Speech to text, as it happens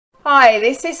Hi,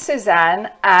 this is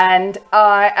Suzanne and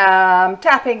I am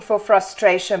tapping for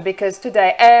frustration because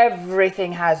today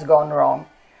everything has gone wrong.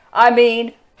 I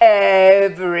mean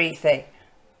everything.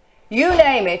 You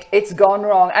name it, it's gone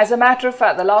wrong. As a matter of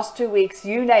fact, the last 2 weeks,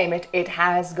 you name it, it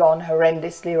has gone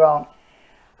horrendously wrong.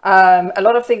 A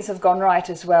lot of things have gone right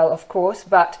as well, of course,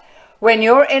 but when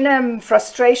you're in a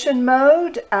frustration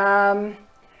mode,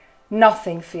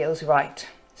 nothing feels right.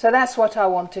 So that's what I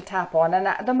want to tap on. And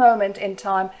at the moment in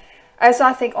time, as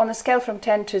I think on a scale from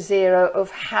 10 to 0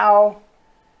 of how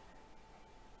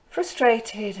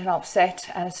frustrated and upset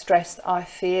and stressed I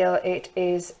feel, it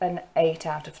is an 8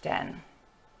 out of 10.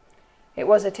 It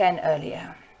was a 10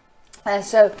 earlier. And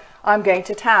so I'm going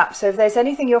to tap. So if there's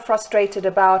anything you're frustrated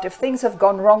about, if things have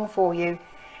gone wrong for you,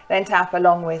 then tap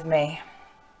along with me.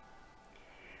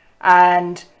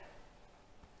 And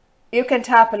you can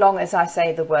tap along as I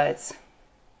say the words.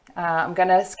 I'm going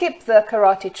to skip the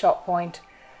karate chop point.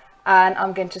 And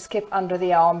I'm going to skip under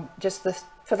the arm just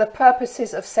for the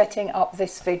purposes of setting up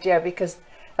this video, because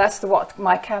that's what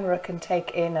my camera can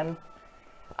take in, and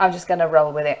I'm just going to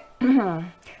roll with it.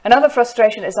 Another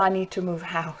frustration is I need to move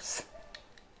house.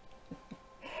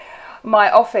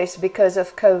 My office, because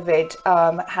of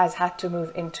COVID, has had to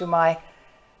move into my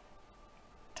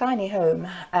tiny home,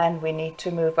 and we need to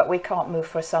move, but we can't move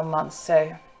for some months,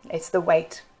 so it's the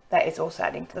weight that is also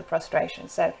adding to the frustration.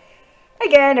 So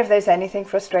again, if there's anything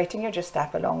frustrating, you just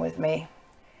tap along with me.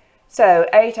 So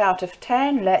 8 out of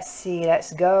 10, let's see,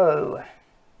 let's go.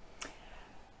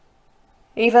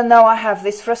 Even though I have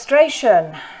this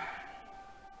frustration,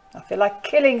 I feel like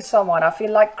killing someone, I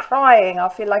feel like crying, I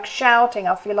feel like shouting,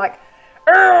 I feel like,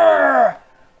 Arr!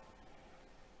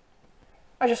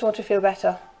 I just want to feel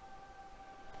better.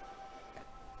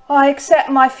 I accept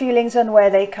my feelings and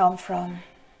where they come from.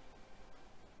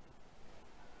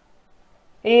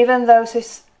 Even though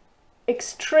this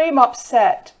extreme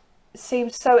upset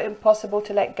seems so impossible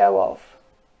to let go of,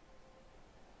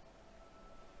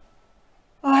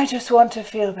 I just want to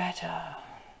feel better.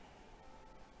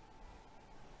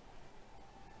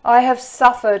 I have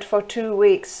suffered for 2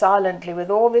 weeks silently with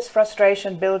all this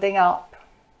frustration building up,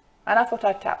 and I thought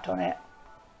I tapped on it.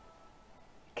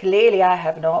 Clearly I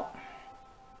have not.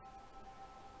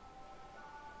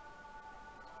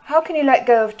 How can you let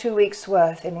go of 2 weeks'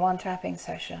 worth in one tapping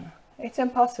session? It's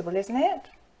impossible, isn't it?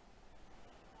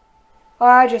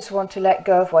 I just want to let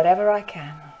go of whatever I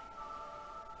can.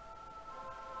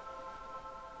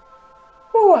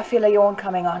 Oh, I feel a yawn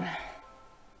coming on.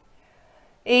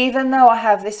 Even though I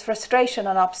have this frustration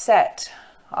and upset,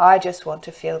 I just want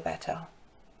to feel better.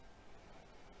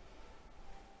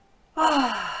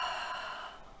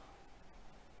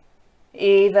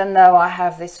 Even though I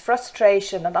have this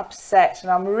frustration and upset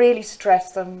and I'm really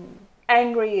stressed and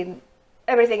angry and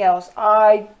everything else,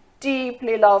 I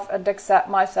deeply love and accept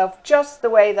myself just the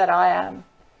way that I am.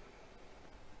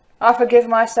 I forgive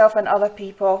myself and other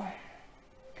people,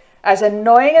 as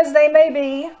annoying as they may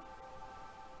be.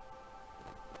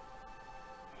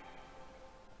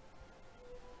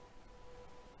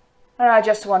 And I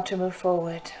just want to move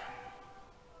forward.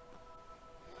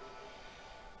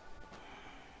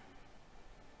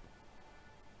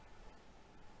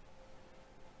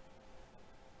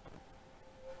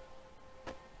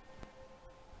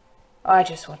 I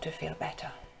just want to feel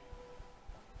better.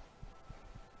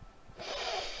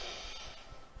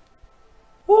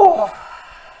 Oh.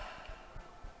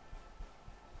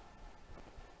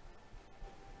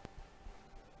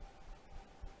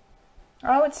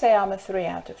 I would say I'm a 3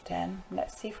 out of 10.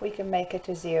 Let's see if we can make it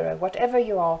a 0. Whatever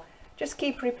you are, just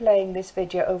keep replaying this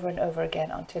video over and over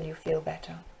again until you feel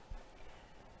better.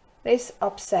 This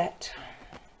upset,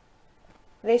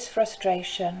 this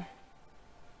frustration,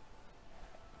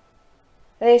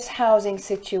 this housing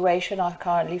situation I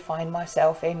currently find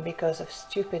myself in because of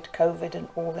stupid COVID and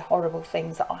all the horrible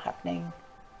things that are happening.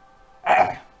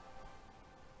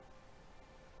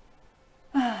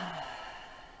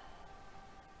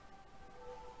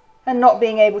 And not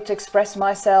being able to express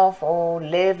myself or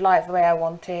live life the way I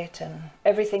want it, and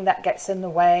everything that gets in the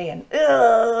way, and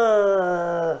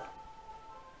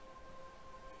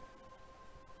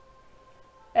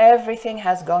everything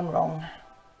has gone wrong.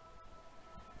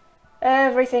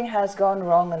 Everything has gone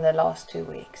wrong in the last 2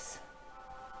 weeks.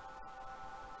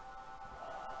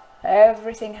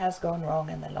 Everything has gone wrong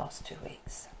in the last 2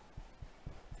 weeks.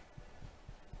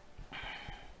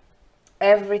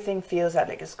 Everything feels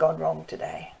like it's gone wrong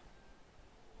today.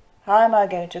 How am I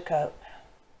going to cope?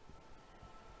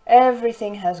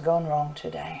 Everything has gone wrong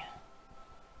today.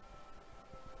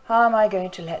 How am I going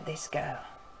to let this go?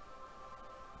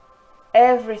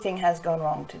 Everything has gone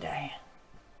wrong today.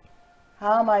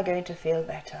 How am I going to feel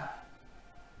better?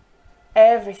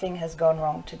 Everything has gone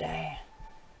wrong today.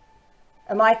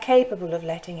 Am I capable of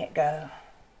letting it go?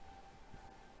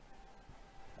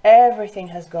 Everything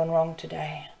has gone wrong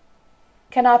today.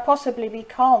 Can I possibly be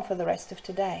calm for the rest of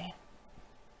today?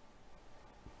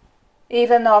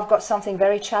 Even though I've got something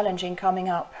very challenging coming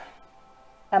up,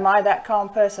 am I that calm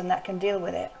person that can deal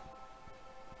with it?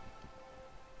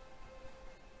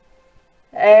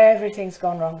 Everything's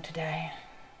gone wrong today.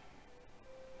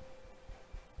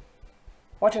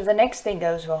 What if the next thing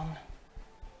goes wrong?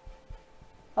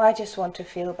 I just want to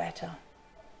feel better.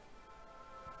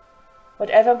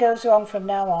 Whatever goes wrong from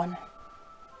now on,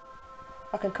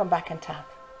 I can come back and tap.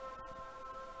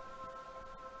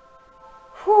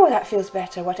 Whew, that feels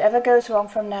better. Whatever goes wrong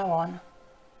from now on,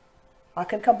 I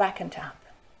can come back and tap.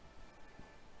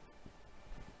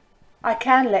 I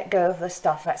can let go of the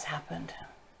stuff that's happened.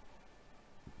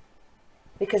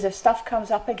 Because if stuff comes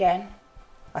up again,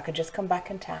 I can just come back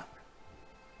and tap.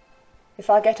 If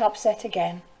I get upset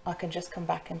again, I can just come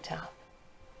back and tap.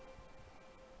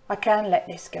 I can let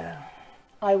this go.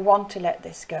 I want to let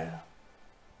this go.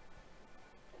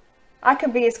 I can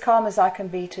be as calm as I can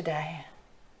be today.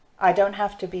 I don't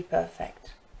have to be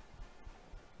perfect.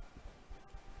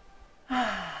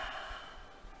 I'm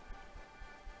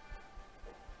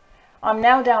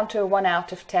now down to a 1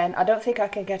 out of 10. I don't think I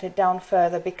can get it down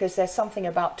further because there's something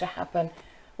about to happen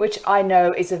which I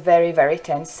know is a very, very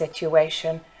tense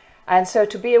situation. And so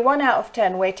to be a 1 out of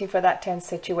 10 waiting for that tense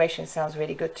situation sounds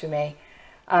really good to me.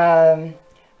 I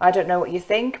don't know what you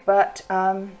think, but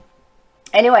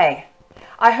anyway,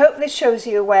 I hope this shows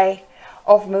you a way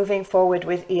of moving forward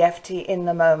with EFT in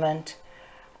the moment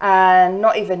and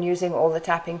not even using all the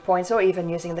tapping points or even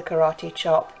using the karate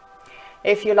chop.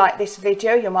 If you like this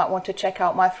video, you might want to check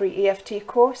out my free EFT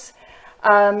course.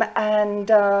 Gosh,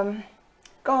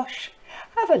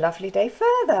 have a lovely day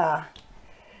further.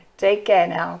 Take care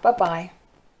now. Bye-bye.